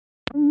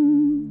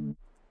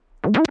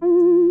Looking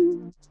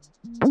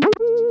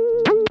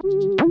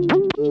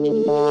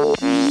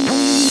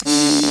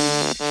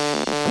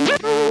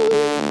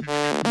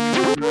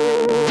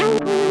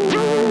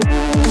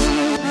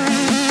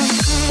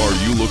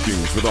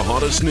for the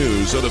hottest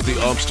news out of the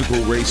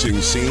obstacle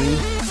racing scene?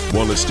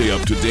 Want to stay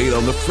up to date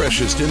on the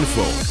freshest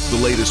info,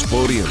 the latest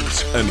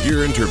podiums, and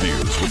hear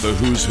interviews with the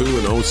who's who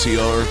in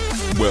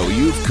OCR? Well,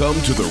 you've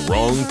come to the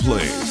wrong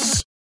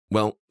place.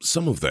 Well,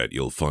 some of that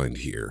you'll find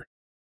here.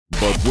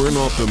 But we're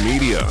not the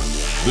media.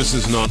 This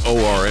is not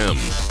ORM,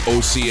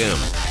 OCM,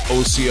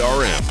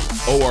 OCRM,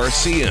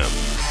 ORCM.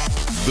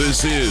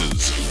 This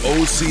is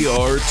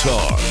OCR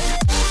Talk.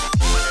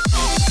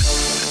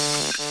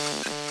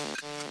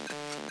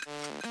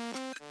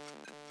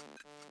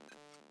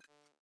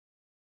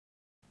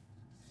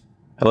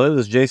 Hello,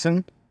 this is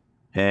Jason,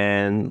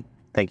 and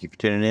thank you for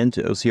tuning in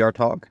to OCR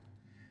Talk.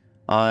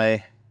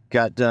 I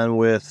got done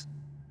with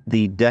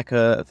the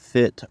DEKA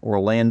Fit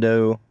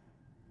Orlando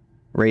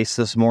race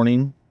this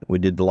morning. We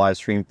did the live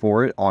stream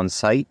for it on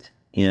site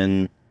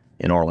in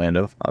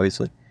Orlando,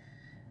 obviously,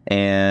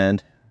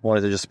 and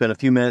wanted to just spend a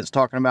few minutes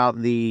talking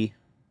about the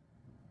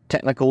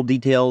technical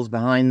details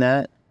behind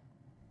that.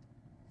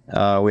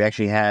 We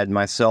actually had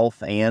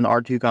myself and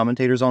our two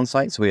commentators on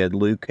site, so we had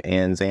Luke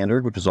and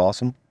Xander, which was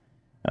awesome.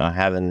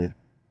 Having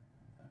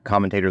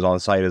commentators on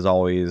site is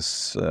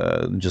always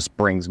just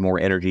brings more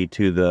energy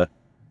to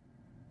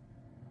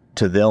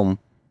them.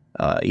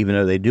 Even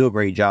though they do a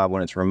great job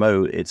when it's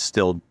remote, it's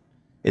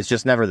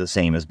just never the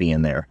same as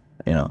being there,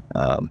 you know.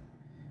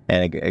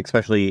 And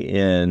especially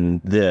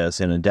in a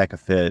DEKA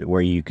Fit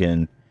where you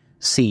can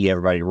see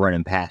everybody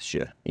running past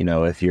you. You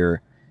know, if we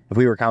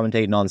were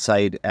commentating on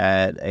site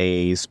at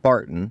a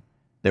Spartan,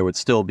 there would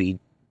still be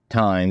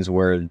times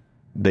where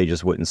they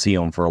just wouldn't see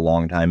them for a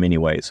long time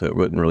anyway, so it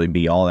wouldn't really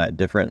be all that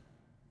different.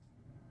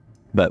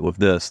 But with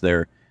this,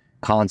 they're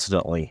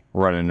constantly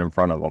running in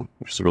front of them,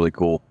 which is really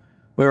cool.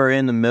 We were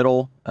in the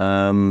middle.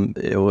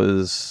 It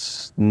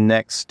was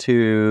next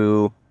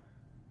to...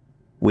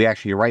 right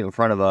in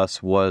front of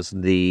us was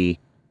the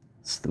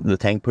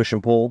tank push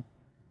and pull,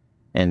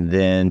 and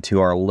then to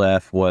our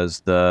left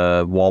was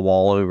the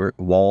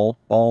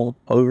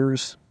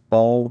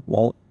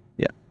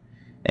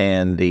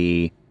and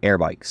the air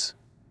bikes.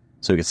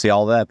 So we could see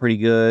all that pretty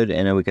good,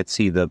 and then we could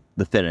see the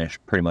finish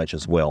pretty much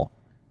as well,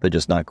 but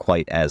just not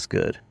quite as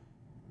good.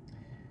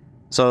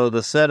 So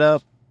the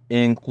setup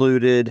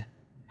included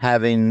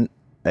having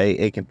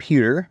a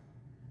computer,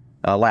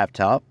 a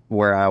laptop,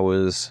 where I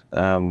was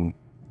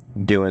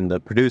doing the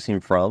producing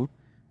from,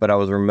 but I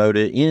was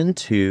remoted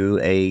into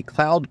a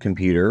cloud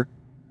computer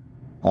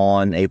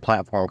on a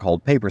platform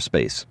called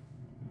Paperspace.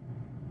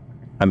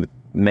 I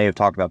may have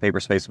talked about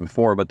Paperspace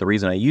before, but the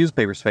reason I use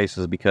Paperspace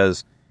is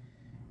because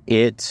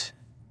it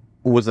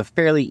was a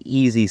fairly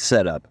easy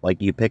setup.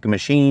 Like, you pick a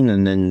machine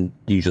and then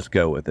you just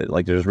go with it.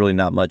 Like, there's really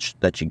not much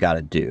that you got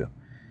to do.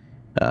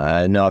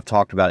 I know I've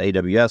talked about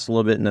AWS a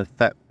little bit in the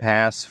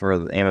past for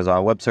the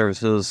Amazon Web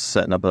Services.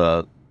 Setting up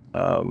a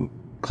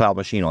cloud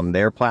machine on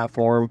their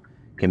platform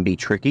can be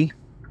tricky.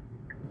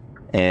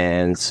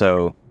 And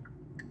so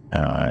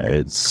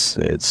it's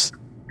the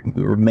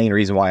main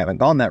reason why I haven't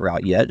gone that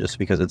route yet, just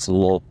because it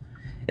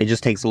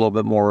just takes a little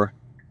bit more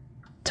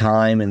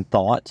time and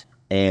thought.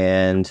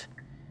 And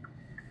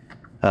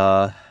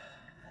it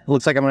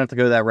looks like I'm going to have to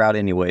go that route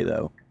anyway,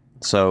 though.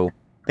 So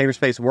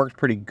Paperspace worked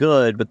pretty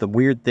good, but the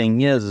weird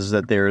thing is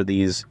that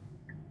the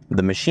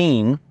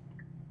machine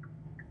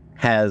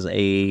has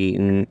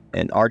an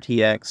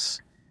RTX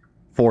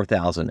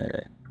 4000 in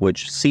it,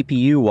 which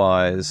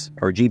graphics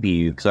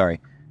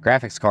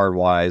card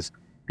wise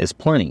is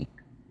plenty.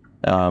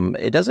 I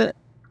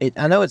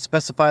know it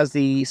specifies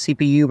the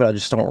CPU, but I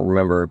just don't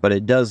remember. But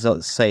it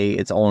does say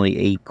it's only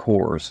 8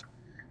 cores.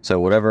 So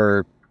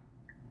whatever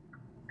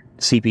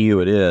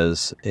CPU it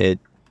is, it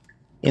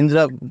ended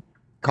up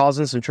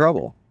causing some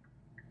trouble.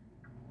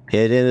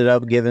 It ended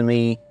up giving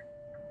me...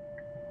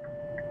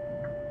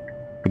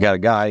 I got a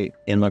guy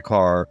in my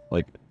car,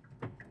 like,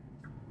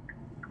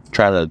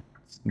 trying to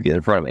get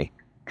in front of me,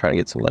 trying to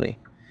get some money.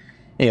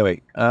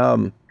 Anyway,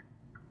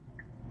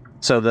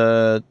 so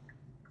the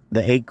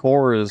 8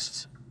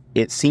 cores,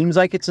 it seems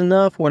like it's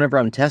enough whenever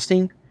I'm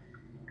testing.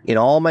 In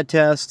all my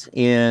tests,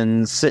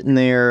 in sitting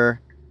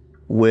there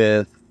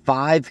with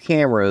 5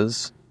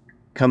 cameras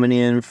coming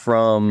in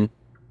from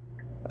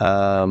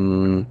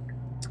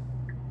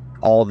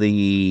all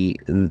the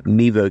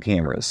Mevo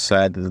cameras. So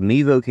I had the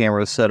Mevo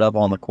cameras set up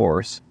on the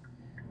course.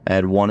 I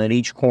had one at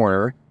each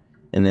corner,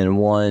 and then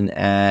one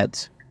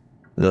at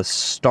the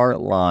start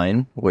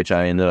line, which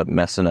I ended up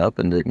messing up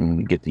and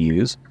didn't get to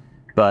use.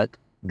 But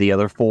the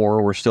other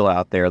 4 were still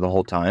out there the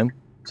whole time,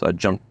 so I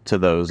jumped to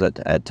those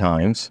at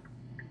times.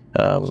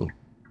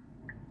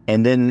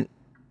 And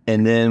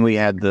then we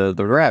had the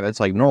rabbits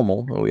like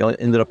normal. We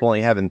ended up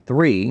only having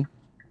 3,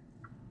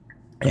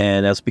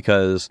 and that's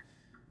because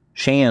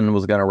Shan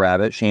was going to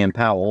rabbit. Shan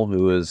Powell,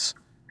 who has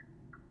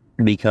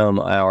become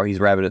he's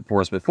rabbited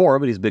for us before,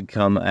 but he's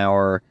become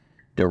our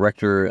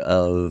director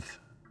of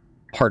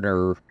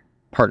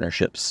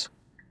partnerships,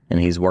 and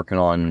he's working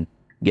on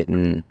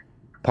getting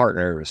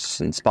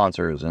partners and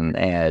sponsors and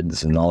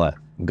ads and all that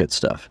good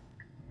stuff.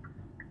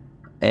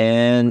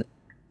 And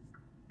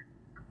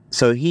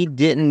so he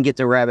didn't get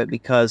the rabbit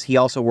because he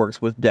also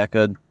works with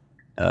DEKA,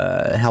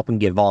 helping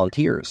get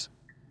volunteers.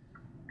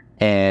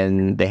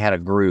 And they had a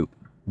group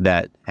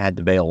that had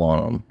to bail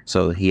on him.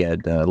 So he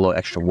had a little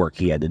extra work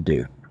he had to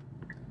do.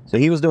 So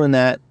he was doing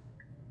that.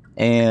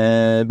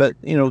 But,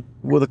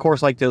 with a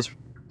course like this,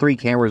 3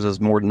 cameras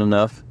is more than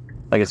enough.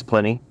 Like, it's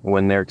plenty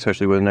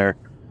especially when they're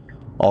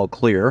all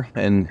clear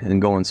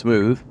and going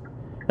smooth.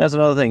 That's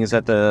another thing, is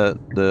that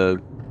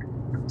the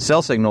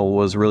cell signal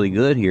was really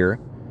good here.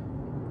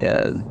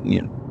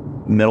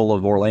 Middle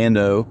of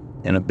Orlando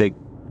in a big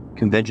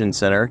convention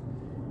center.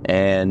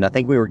 And I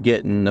think we were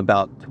getting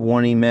about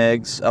 20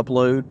 megs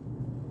upload,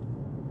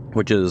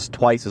 which is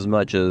twice as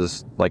much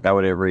as like I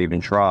would ever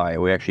even try.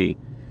 We actually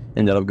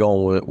ended up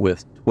going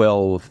with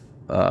 10,000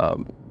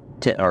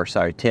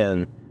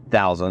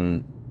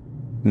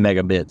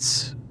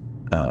 megabits,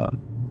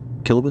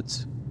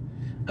 kilobits,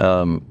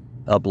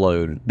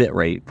 upload bit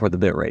rate for the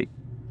bit rate.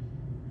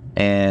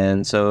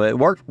 And so it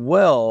worked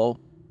well,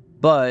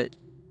 but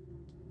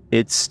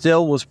it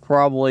still was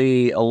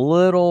probably a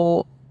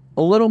little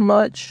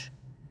much,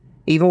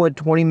 even with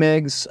 20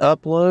 megs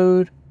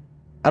upload.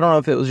 I don't know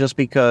if it was just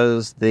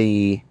because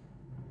you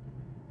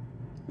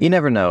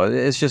never know.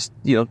 It's just,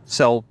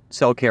 cell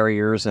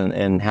carriers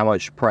and how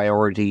much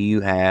priority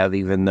you have,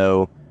 even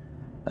though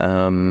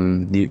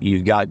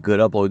you've got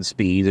good upload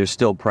speed, there's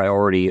still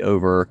priority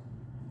over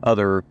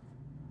other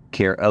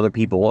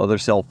people, other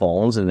cell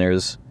phones, and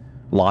there's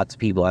lots of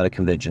people at a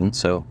convention.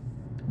 So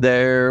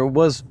there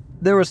was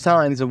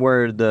times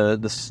where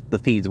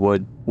the feeds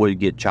would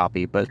get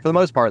choppy, but for the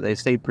most part they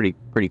stayed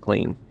pretty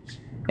clean.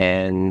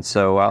 And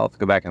so I'll have to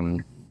go back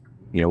and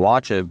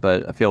watch it,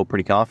 but I feel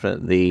pretty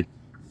confident the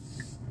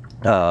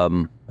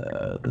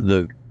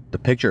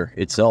picture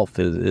itself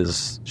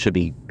should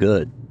be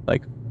good.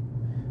 Like,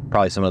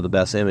 probably some of the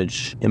best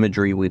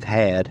imagery we've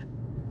had,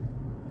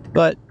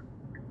 but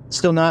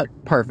still not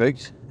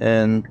perfect.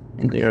 And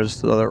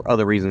there's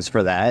other reasons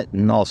for that,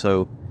 and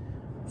also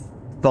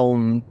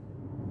phone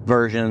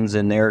versions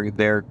and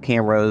their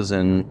cameras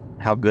and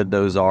how good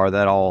those are.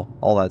 That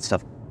all that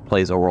stuff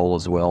plays a role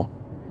as well.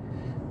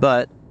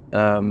 But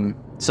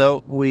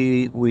so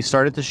we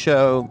started the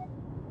show,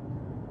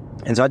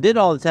 and so I did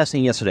all the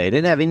testing yesterday. I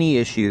didn't have any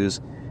issues.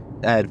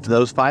 I had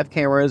those 5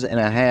 cameras, and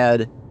I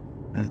had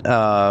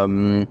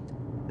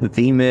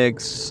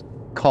vMix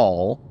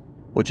Call,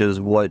 which is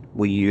what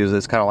we use.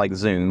 It's kind of like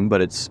Zoom,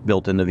 but it's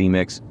built into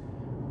vMix.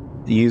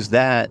 Use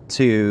that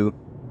to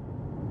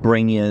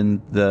bring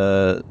in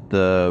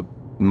the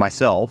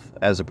myself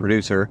as a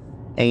producer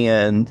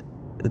and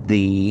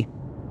the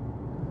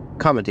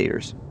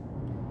commentators.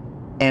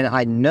 And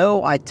I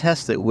know I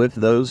tested with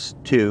those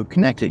 2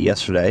 connected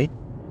yesterday.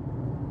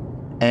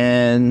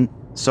 And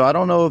so I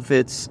don't know if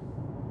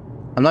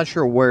I'm not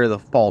sure where the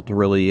fault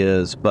really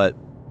is, but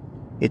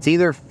it's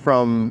either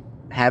from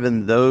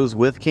having those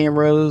with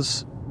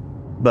cameras,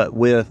 but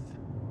with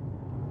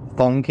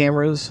phone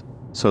cameras.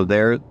 So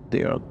they're,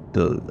 the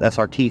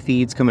SRT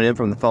feeds coming in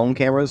from the phone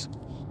cameras.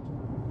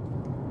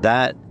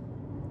 That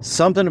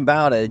something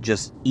about it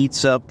just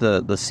eats up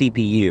the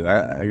CPU.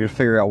 I gotta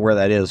figure out where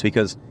that is,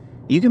 because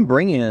you can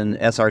bring in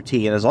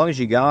SRT, and as long as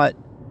you got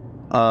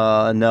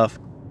enough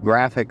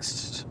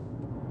graphics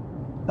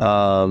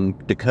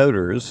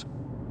decoders,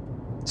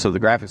 so the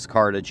graphics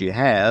card that you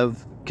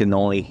have can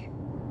only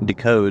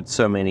decode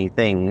so many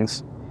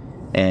things,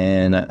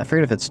 and I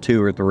forget if it's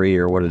 2 or 3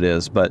 or what it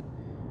is, but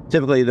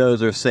typically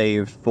those are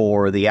saved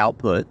for the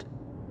output.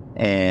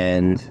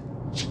 And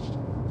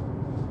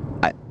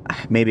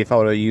maybe if I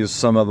would have used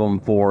some of them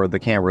for the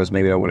cameras,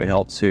 maybe that would have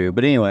helped too.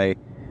 But anyway,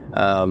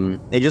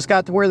 it just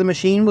got to where the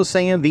machine was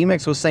saying,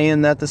 vMix was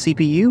saying that the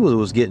CPU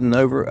was getting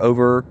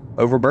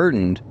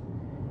overburdened,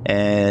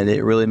 and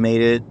it really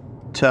made it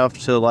tough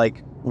to,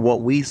 like,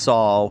 what we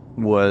saw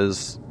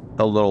was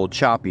a little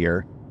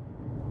choppier,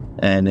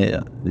 and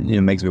it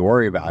makes me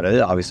worry about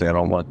it. Obviously, I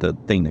don't want the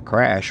thing to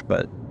crash,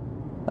 but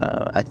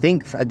I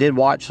think I did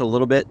watch a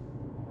little bit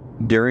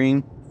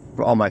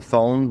on my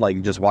phone,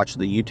 like just watch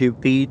the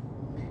YouTube feed,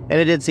 and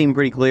it did seem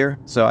pretty clear.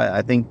 So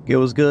I think it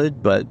was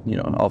good, but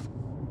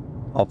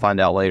I'll find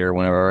out later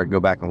whenever I go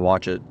back and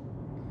watch it.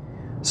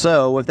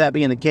 So with that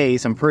being the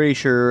case, I'm pretty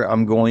sure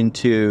I'm going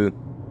to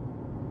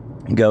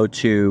go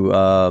to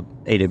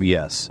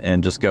AWS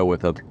and just go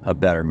with a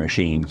better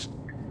machine.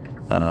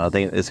 I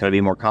think it's going to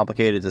be more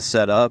complicated to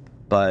set up,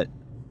 but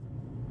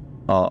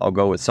I'll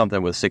go with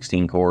something with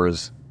 16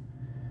 cores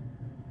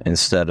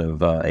instead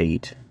of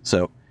 8.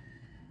 So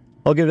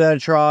I'll give that a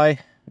try.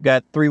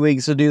 Got 3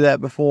 weeks to do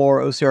that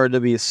before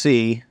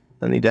OCRWC.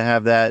 I need to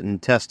have that and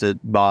test it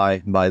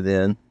by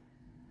then.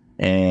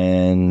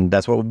 And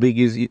that's what we'll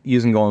be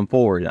using going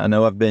forward. I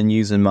know I've been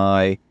using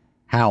my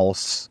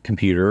house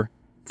computer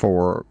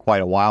for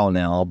quite a while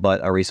now,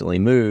 but I recently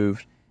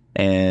moved,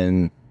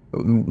 and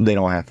they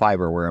don't have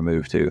fiber where I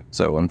moved to.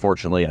 So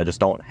unfortunately, I just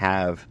don't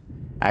have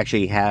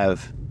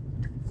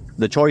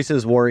the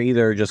choices were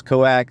either just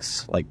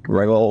coax, like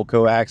regular old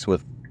coax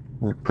with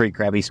pretty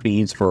crappy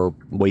speeds for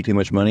way too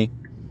much money,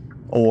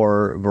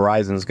 or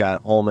Verizon's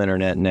got home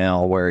internet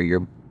now where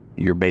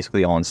you're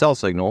basically on cell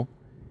signal,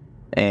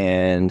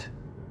 and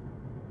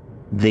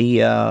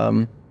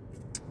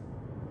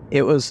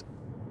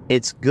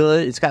it's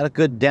good. It's got a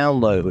good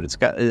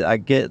download. I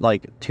get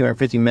like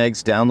 250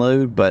 megs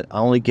download, but I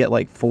only get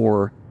like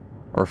 4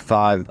 or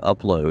 5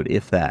 upload,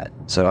 if that.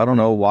 So I don't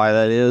know why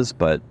that is,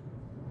 but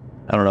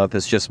I don't know if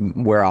it's just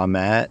where I'm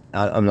at.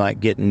 I'm not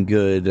getting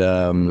good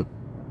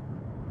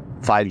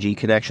 5G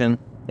connection.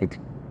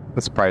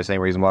 That's probably the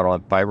same reason why I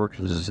don't have fiber,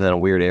 because it's in a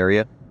weird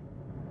area.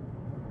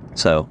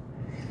 So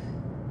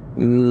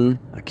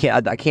I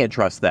can't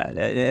trust that.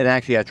 And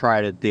actually, I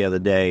tried it the other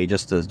day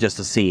just to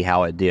see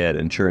how it did,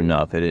 and sure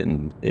enough, it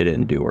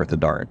didn't do worth a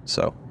darn.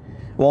 So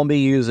won't be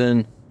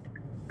using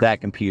that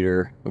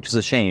computer, which is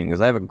a shame, because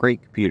I have a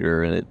great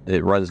computer and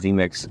it runs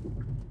vMix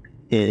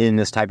in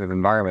this type of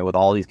environment with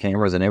all these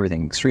cameras and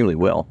everything extremely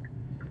well.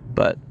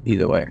 But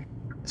either way,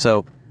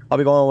 so I'll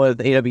be going with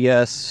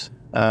AWS.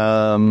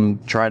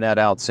 Try that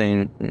out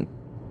soon.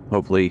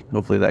 Hopefully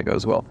that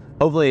goes well.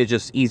 Hopefully it's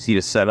just easy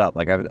to set up.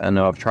 Like I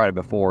know I've tried it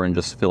before and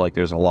just feel like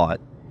there's a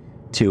lot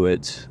to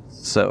it.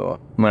 So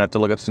I'm gonna have to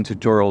look up some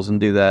tutorials and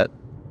do that.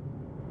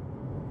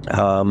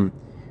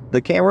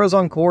 The cameras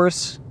on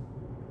course,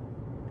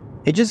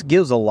 it just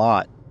gives a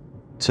lot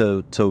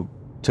to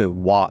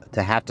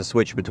have to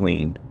switch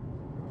between.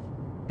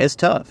 It's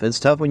tough. It's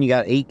tough when you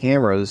got 8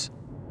 cameras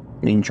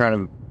and you're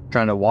trying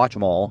to watch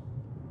them all.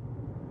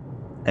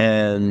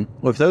 And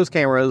with those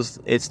cameras,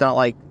 it's not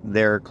like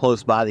they're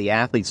close by the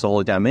athletes all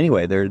the time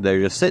anyway. They're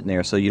just sitting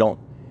there, so you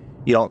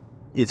don't.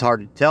 It's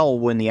hard to tell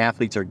when the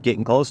athletes are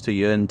getting close to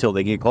you until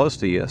they get close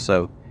to you.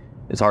 So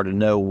it's hard to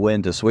know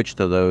when to switch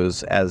to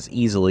those as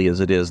easily as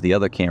it is the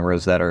other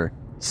cameras that are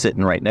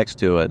sitting right next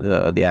to it,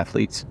 the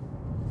athletes.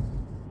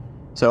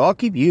 So I'll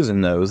keep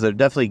using those. They're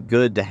definitely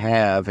good to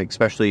have,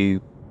 especially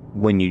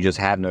when you just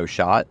have no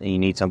shot and you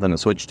need something to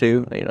switch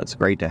to. It's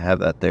great to have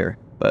that there,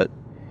 but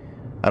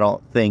I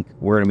don't think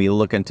we're going to be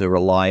looking to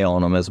rely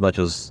on them as much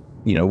as,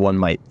 one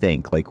might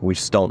think. Like, we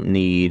just don't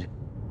need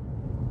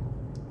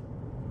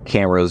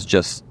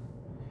cameras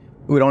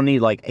we don't need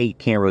like 8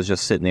 cameras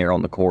just sitting there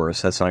on the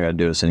course. That's not going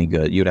to do us any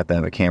good. You'd have to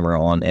have a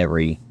camera on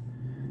every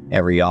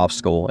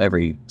obstacle,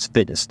 every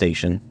fitness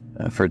station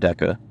for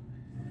DEKA,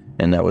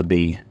 and that would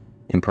be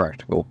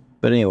impractical.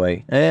 But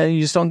anyway,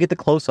 you just don't get the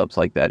close-ups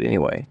like that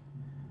anyway.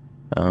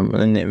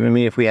 And I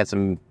mean, if we had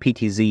some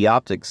PTZ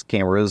optics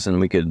cameras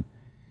and we could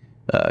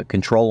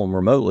control them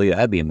remotely,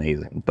 that'd be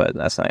amazing, but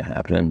that's not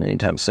happening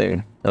anytime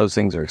soon. Those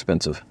things are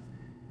expensive.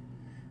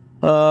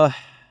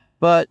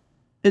 But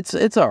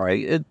it's all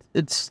right.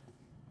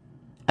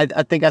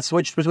 I think I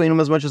switched between them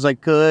as much as I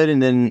could,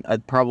 and then I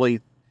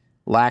probably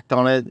lacked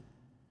on it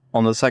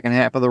on the second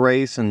half of the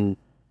race, and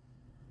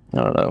I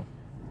don't know.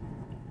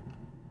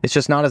 It's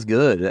just not as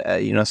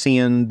good.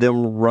 Seeing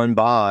them run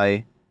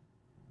by,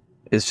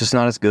 it's just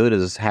not as good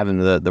as having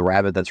the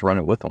rabbit that's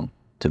running with them,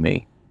 to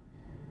me.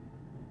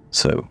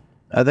 So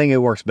I think it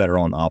works better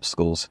on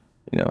obstacles.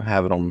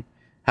 Having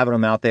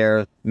them out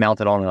there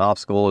mounted on an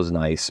obstacle is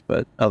nice,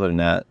 but other than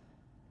that,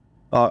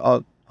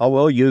 I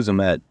will use them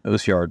at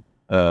OCR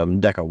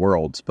DEKA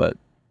Worlds, but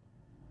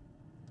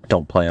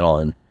don't plan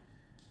on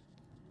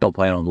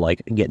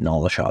like getting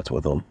all the shots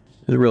with them.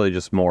 It's really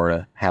just more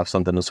to have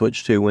something to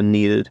switch to when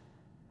needed.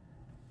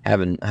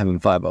 Having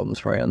 5 of them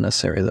is probably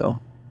unnecessary though.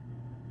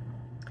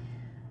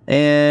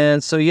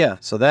 And so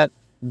that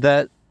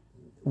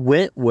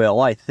went well,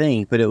 I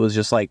think, but it was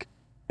just like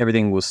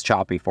everything was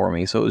choppy for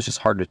me, so it was just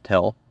hard to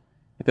tell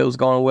if it was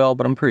going well,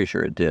 but I'm pretty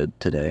sure it did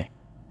today.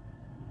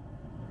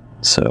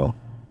 So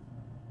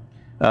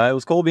it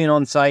was cool being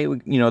on site.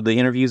 The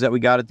interviews that we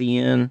got at the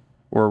end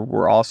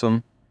were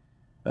awesome.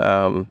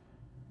 Being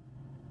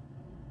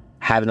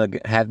able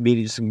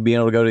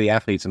to go to the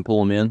athletes and pull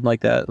them in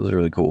like that was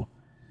really cool.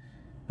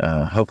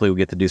 Hopefully we'll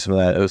get to do some of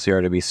that at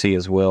OCRWC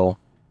as well.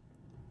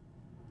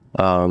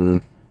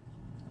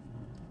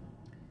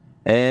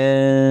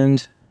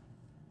 And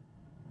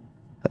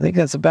I think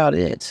that's about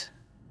it.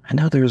 I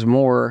know there's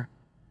more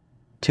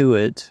to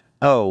it.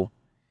 Oh,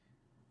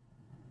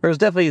 there's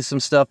definitely some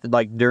stuff that,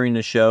 like, during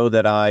the show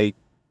that I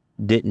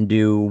didn't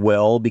do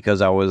well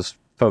because I was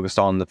focused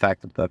on the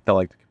fact that I felt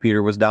like the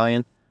computer was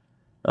dying.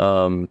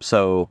 On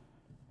top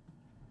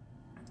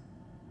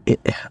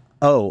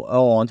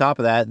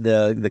of that,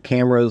 the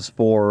cameras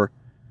for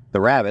the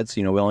rabbits,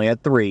 we only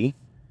had 3.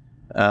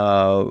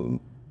 We're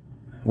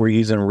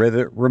using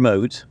Rivet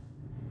Remote,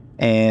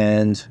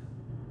 and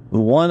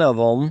one of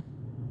them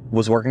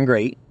was working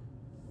great.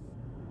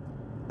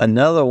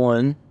 Another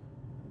one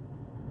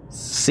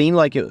seemed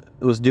like it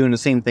was doing the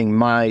same thing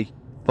my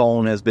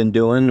phone has been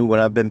doing when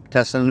I've been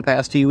testing in the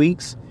past 2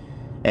 weeks.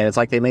 And it's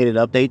like they made an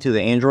update to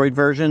the Android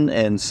version,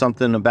 and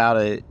something about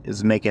it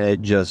is making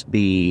it just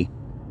be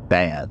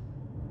bad.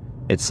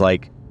 It's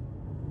like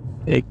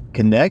it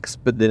connects,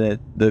 but then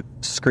the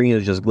screen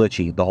is just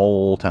glitchy the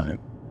whole time.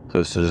 So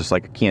it's just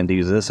like I can't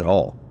use this at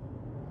all.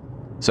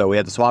 So we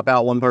had to swap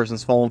out one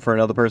person's phone for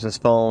another person's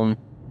phone,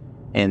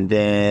 and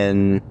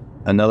then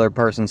another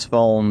person's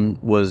phone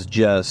was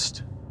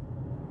just...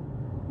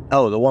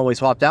 Oh, the one we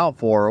swapped out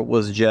for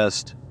was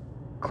just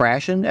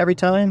crashing every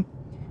time.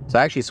 So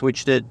I actually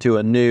switched it to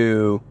a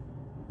new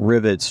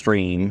Rivet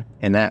stream,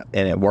 and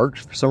it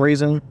worked for some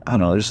reason. I don't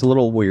know, just a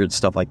little weird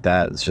stuff like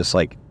that. It's just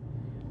like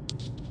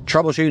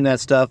troubleshooting that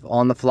stuff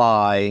on the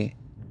fly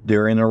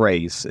during a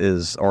race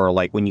or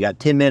like when you got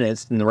 10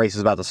 minutes and the race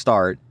is about to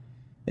start,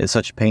 is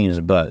such a pain in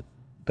the butt,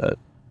 but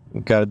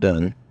we got it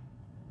done.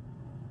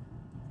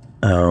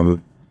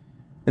 And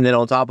then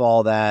on top of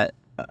all that,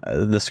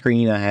 the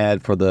screen I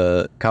had for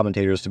the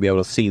commentators to be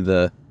able to see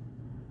the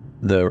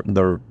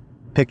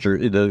picture,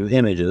 the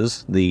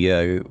images,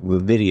 the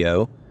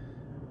video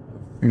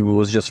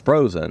was just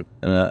frozen,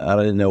 and I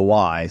didn't know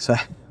why. So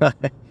I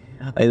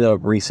ended up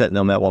resetting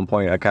them at one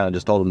point. I kind of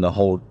just told them to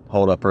hold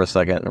up for a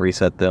second and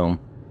reset them,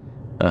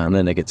 and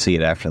then they could see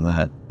it after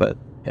that. But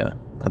yeah,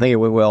 I think it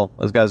went well.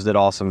 Those guys did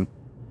awesome,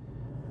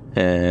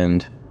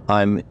 and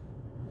I'm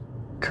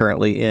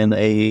currently in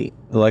a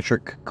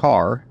electric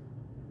car,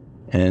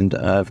 and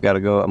I've got to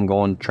go.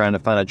 I'm trying to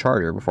find a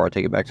charger before I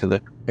take it back to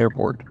the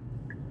airport.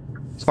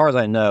 As far as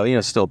I know,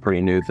 it's still a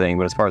pretty new thing,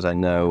 but as far as I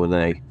know,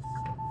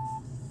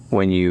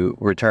 when you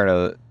return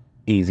a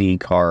EV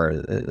car,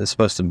 it's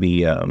supposed to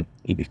be EV,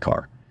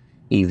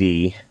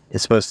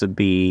 it's supposed to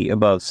be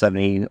above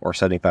 70 or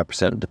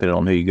 75%, depending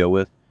on who you go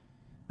with,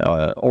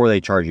 or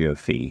they charge you a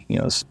fee.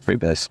 It's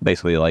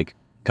basically like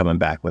coming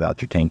back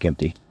without your tank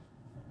empty.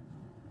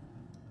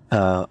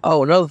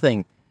 Another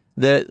thing,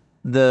 the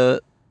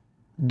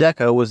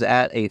DEKA was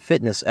at a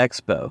fitness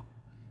expo,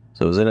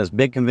 so it was in this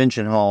big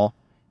convention hall,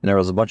 and there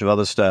was a bunch of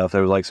other stuff.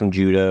 There was like some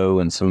judo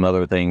and some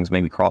other things,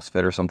 maybe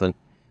CrossFit or something.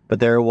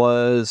 But there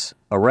was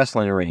a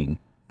wrestling ring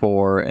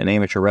for an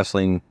amateur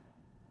wrestling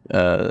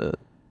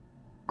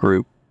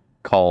group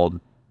called...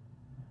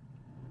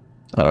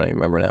 I don't even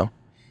remember now.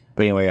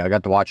 But anyway, I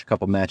got to watch a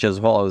couple matches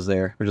while I was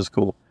there, which is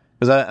cool.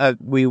 Because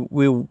we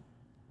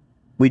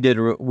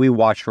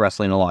watched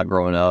wrestling a lot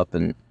growing up,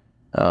 and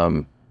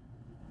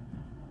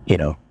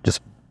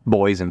just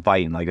boys and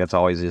fighting. Like, that's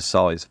always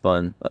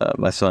fun.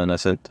 My son, I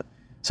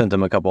sent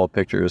him a couple of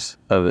pictures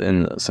of it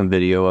and some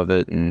video of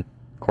it, and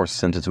of course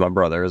sent it to my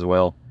brother as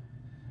well.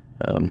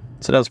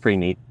 So that was pretty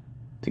neat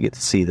to get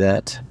to see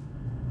that.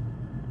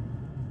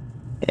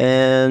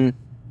 And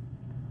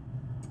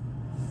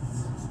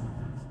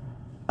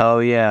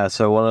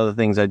so one of the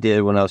things I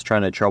did when I was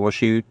trying to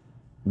troubleshoot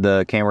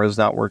the camera's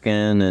not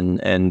working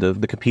and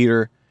the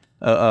computer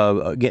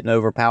getting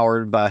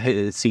overpowered by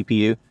its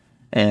CPU,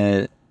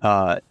 and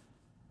I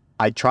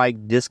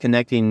tried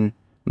disconnecting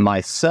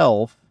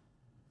myself.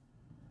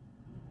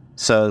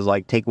 So it's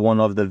like take one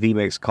of the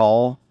vMix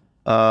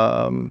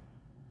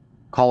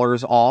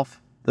callers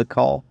off the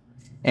call,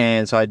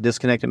 and so I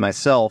disconnected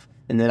myself,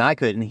 and then I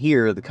couldn't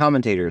hear the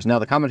commentators. Now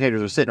the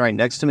commentators were sitting right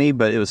next to me,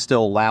 but it was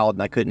still loud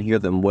and I couldn't hear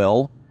them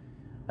well,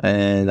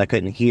 and I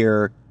couldn't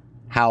hear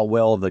how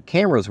well the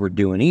cameras were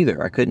doing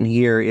either. I couldn't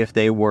hear if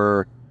they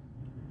were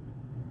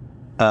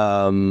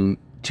too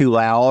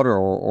loud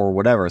or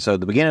whatever. So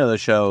at the beginning of the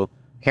show,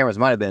 cameras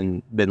might have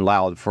been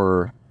loud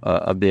for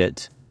a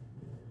bit,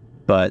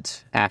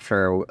 but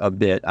after a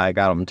bit I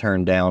got them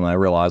turned down and I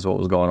realized what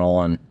was going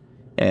on.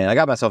 And I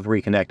got myself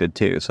reconnected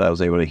too, so I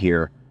was able to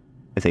hear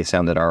if they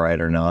sounded all right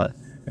or not,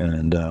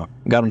 and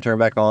got them turned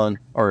back on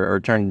or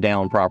turned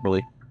down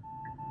properly.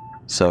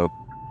 So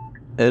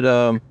it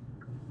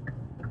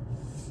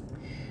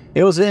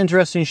was an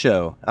interesting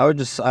show.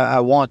 I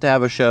want to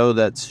have a show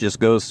that's just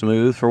goes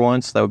smooth for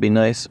once. That would be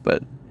nice,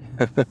 but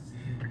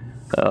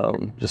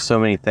just so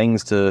many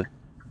things to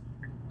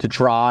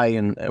try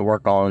and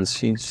work on.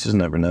 You just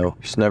never know. You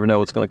just never know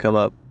what's going to come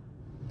up,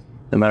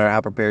 no matter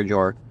how prepared you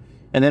are.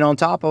 And then on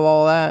top of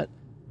all that,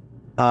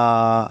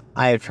 I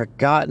had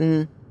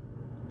forgotten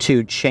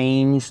to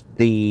change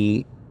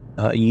the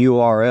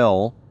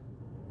URL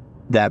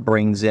that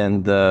brings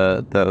in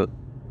the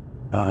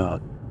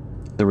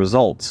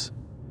results.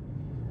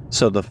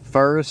 So the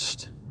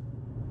first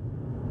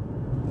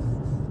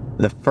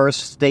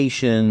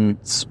station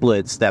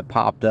splits that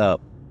popped up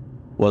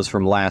was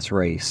from last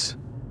race,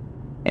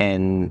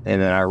 and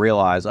then I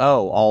realized,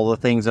 all the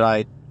things that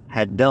I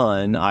had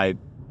done, I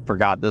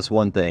forgot this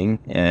one thing,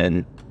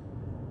 and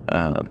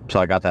so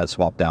I got that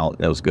swapped out.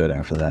 It was good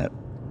after that.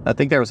 I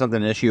think there was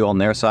an issue on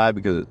their side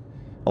because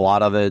a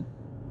lot of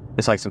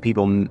it's like some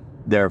people,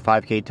 their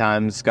 5K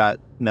times got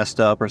messed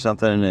up or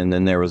something, and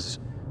then there was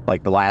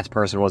like the last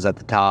person was at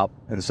the top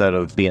instead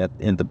of being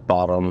in the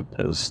bottom.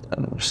 It was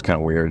just kind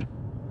of weird.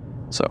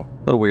 So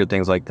little weird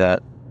things like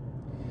that.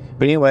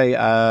 But anyway,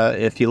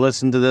 if you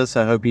listen to this,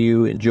 I hope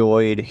you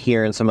enjoyed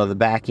hearing some of the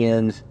back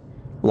end.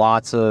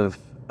 Lots of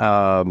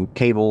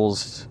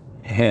cables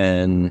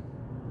and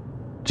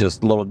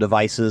just little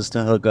devices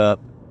to hook up.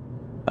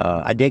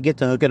 I did get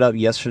to hook it up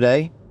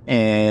yesterday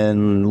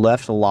and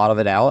left a lot of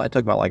it out. I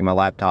took about like my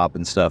laptop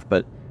and stuff,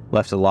 but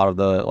left a lot of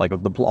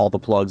all the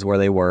plugs where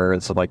they were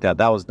and stuff like that.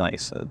 That was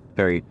nice.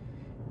 Very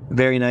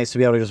very nice to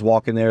be able to just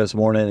walk in there this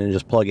morning and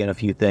just plug in a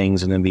few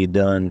things and then be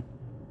done.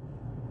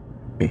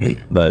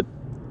 But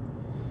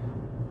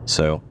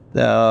so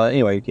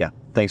anyway, yeah,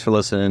 thanks for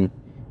listening,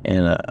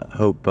 and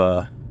hope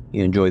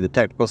you enjoy the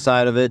technical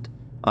side of it.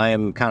 I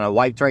am kind of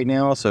wiped right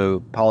now, so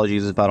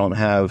apologies if I don't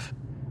have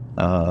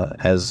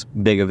as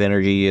big of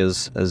energy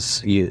as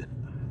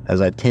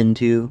I tend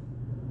to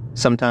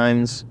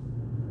sometimes.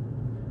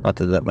 Not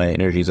that my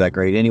energy is that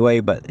great anyway,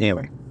 but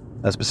anyway,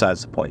 that's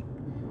besides the point.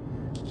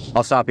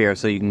 I'll stop here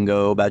so you can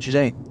go about your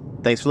day.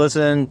 Thanks for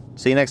listening.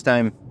 See you next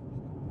time.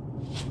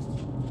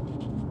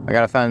 I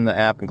gotta find the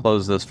app and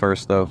close this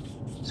first, though,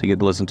 so you get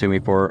to listen to me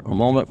for a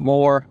moment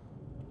more,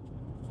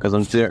 because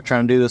I'm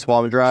trying to do this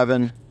while I'm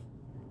driving,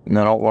 and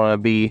I don't want to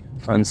be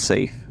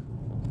unsafe.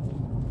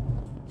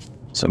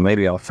 So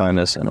maybe I'll find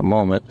this in a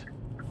moment.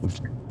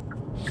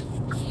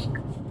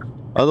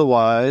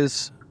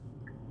 Otherwise,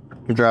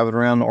 I'm driving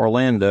around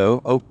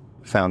Orlando. Oh,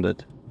 found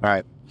it. All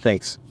right,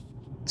 thanks.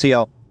 See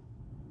y'all.